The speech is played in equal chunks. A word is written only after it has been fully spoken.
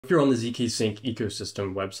If you're on the ZKsync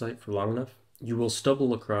ecosystem website for long enough, you will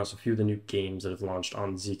stumble across a few of the new games that have launched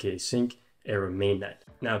on ZKsync Era mainnet.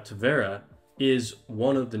 Now, Tevaera is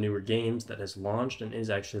one of the newer games that has launched and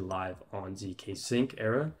is actually live on ZKsync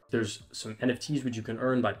Era. There's some NFTs which you can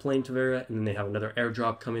earn by playing Tevaera, and then they have another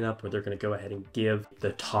airdrop coming up where they're going to go ahead and give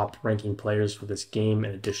the top ranking players for this game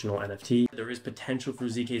an additional NFT. There is potential for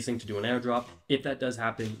ZKsync to do an airdrop. If that does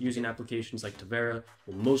happen, using applications like Tevaera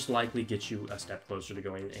will most likely get you a step closer to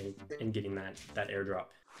going and getting that airdrop.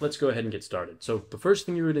 Let's go ahead and get started. So the first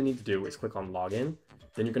thing you're going to need to do is click on Login.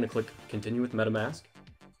 Then you're going to click Continue with MetaMask.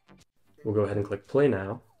 We'll go ahead and click Play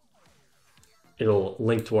Now. It'll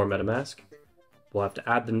link to our MetaMask. We'll have to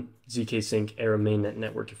add the ZKsync Era mainnet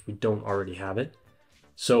network if we don't already have it.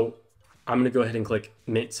 So I'm going to go ahead and click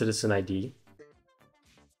Mint Citizen ID.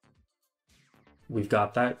 We've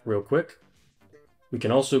got that real quick. We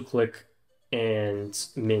can also click and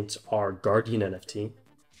mint our Guardian NFT.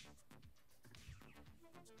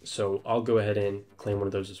 So I'll go ahead and claim one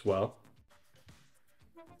of those as well.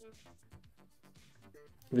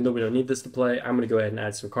 Even though we don't need this to play, I'm going to go ahead and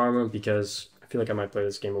add some karma because I feel like I might play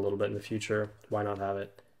this game a little bit in the future. Why not have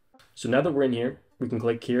it? So now that we're in here, we can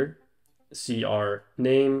click here, see our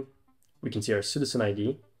name, we can see our citizen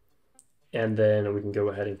ID, and then we can go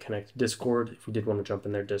ahead and connect Discord if we did want to jump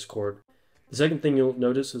in their Discord. The second thing you'll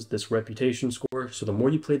notice is this reputation score. So the more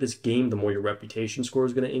you play this game, the more your reputation score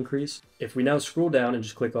is going to increase. If we now scroll down and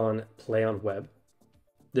just click on Play on Web,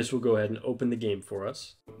 this will go ahead and open the game for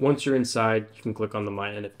us. Once you're inside, you can click on the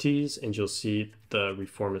My NFTs and you'll see the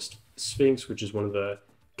Reformist Sphinx, which is one of the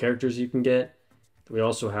characters you can get. We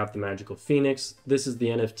also have the Magical Phoenix. This is the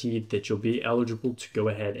NFT that you'll be eligible to go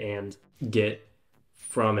ahead and get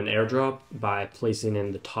from an airdrop by placing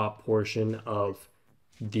in the top portion of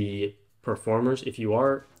the performers. If you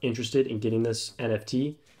are interested in getting this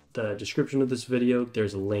NFT, the description of this video,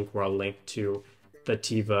 there's a link where I'll link to the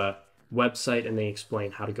Teva website and they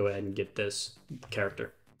explain how to go ahead and get this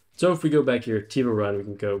character. So if we go back here, Teva Run, we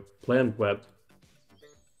can go Play on Web.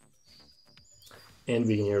 And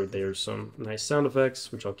we can hear there's some nice sound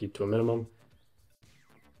effects, which I'll keep to a minimum.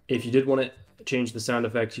 If you did want to change the sound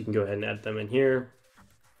effects, you can go ahead and add them in here.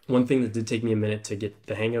 One thing that did take me a minute to get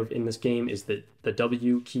the hang of in this game is that the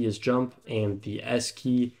W key is jump and the S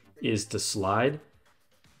key is to slide.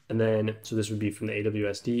 And then, so this would be from the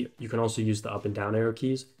AWSD. You can also use the up and down arrow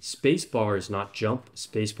keys. Spacebar is not jump.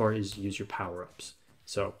 Spacebar is use your power-ups.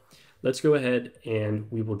 So let's go ahead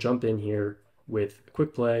and we will jump in here with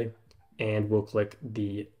quick play and we'll click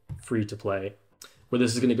the free to play, where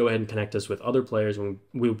this is going to go ahead and connect us with other players and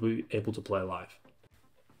we'll be able to play live.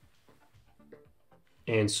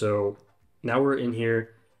 And so now we're in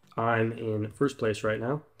here. I'm in first place right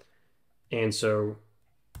now. And so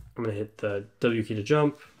I'm going to hit the W key to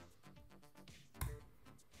jump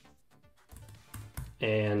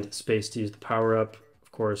and space to use the power up.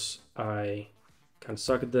 Of course, I kind of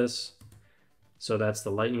suck at this. So that's the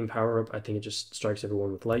lightning power up. I think it just strikes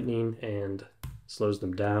everyone with lightning and slows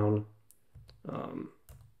them down.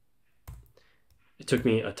 It took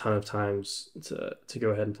me a ton of times to go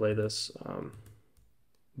ahead and play this.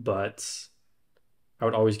 But I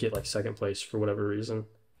would always get like second place for whatever reason.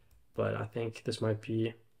 But I think this might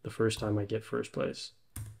be the first time I get first place.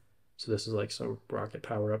 So this is like some rocket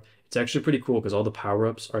power up. It's actually pretty cool because all the power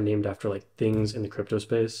ups are named after like things in the crypto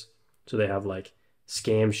space. So they have like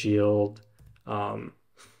Scam Shield.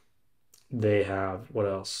 They have what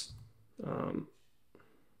else?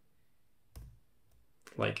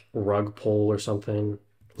 Like rug pull or something,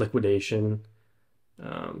 liquidation.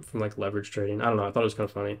 From like leverage trading. I don't know. I thought it was kind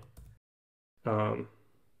of funny.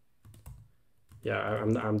 Yeah,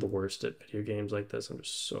 I'm the worst at video games like this. I'm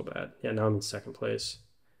just so bad. Yeah, now I'm in second place.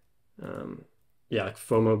 Yeah, like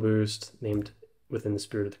FOMO boost, named within the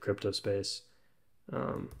spirit of the crypto space.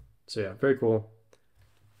 So yeah, very cool.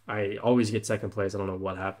 I always get second place. I don't know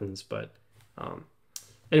what happens, but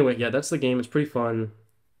anyway, yeah, that's the game. It's pretty fun.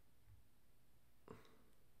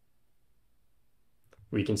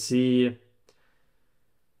 We can see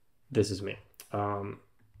this is me. And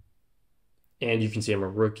you can see I'm a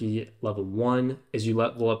rookie level 1. As you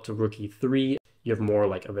level up to rookie 3, you have more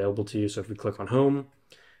like available to you. So if we click on home,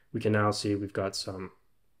 we can now see we've got some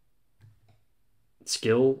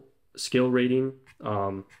skill rating.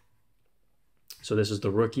 So this is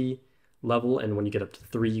the rookie level. And when you get up to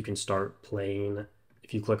 3, you can start playing.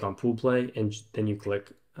 If you click on pool play and then you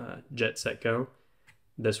click jet set go,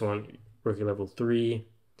 this one, rookie level 3.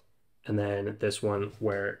 And then this one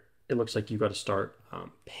where it looks like you got to start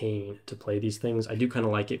paying to play these things. I do kind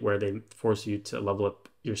of like it where they force you to level up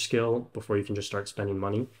your skill before you can just start spending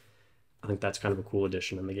money. I think that's kind of a cool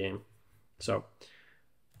addition in the game. So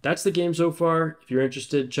That's the game so far. If you're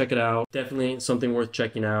interested, check it out. Definitely something worth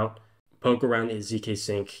checking out. Poke around the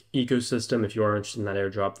ZKsync ecosystem. If you are interested in that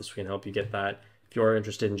airdrop, this can help you get that. If you are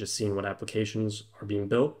interested in just seeing what applications are being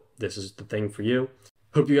built, this is the thing for you.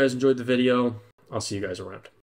 Hope you guys enjoyed the video. I'll see you guys around.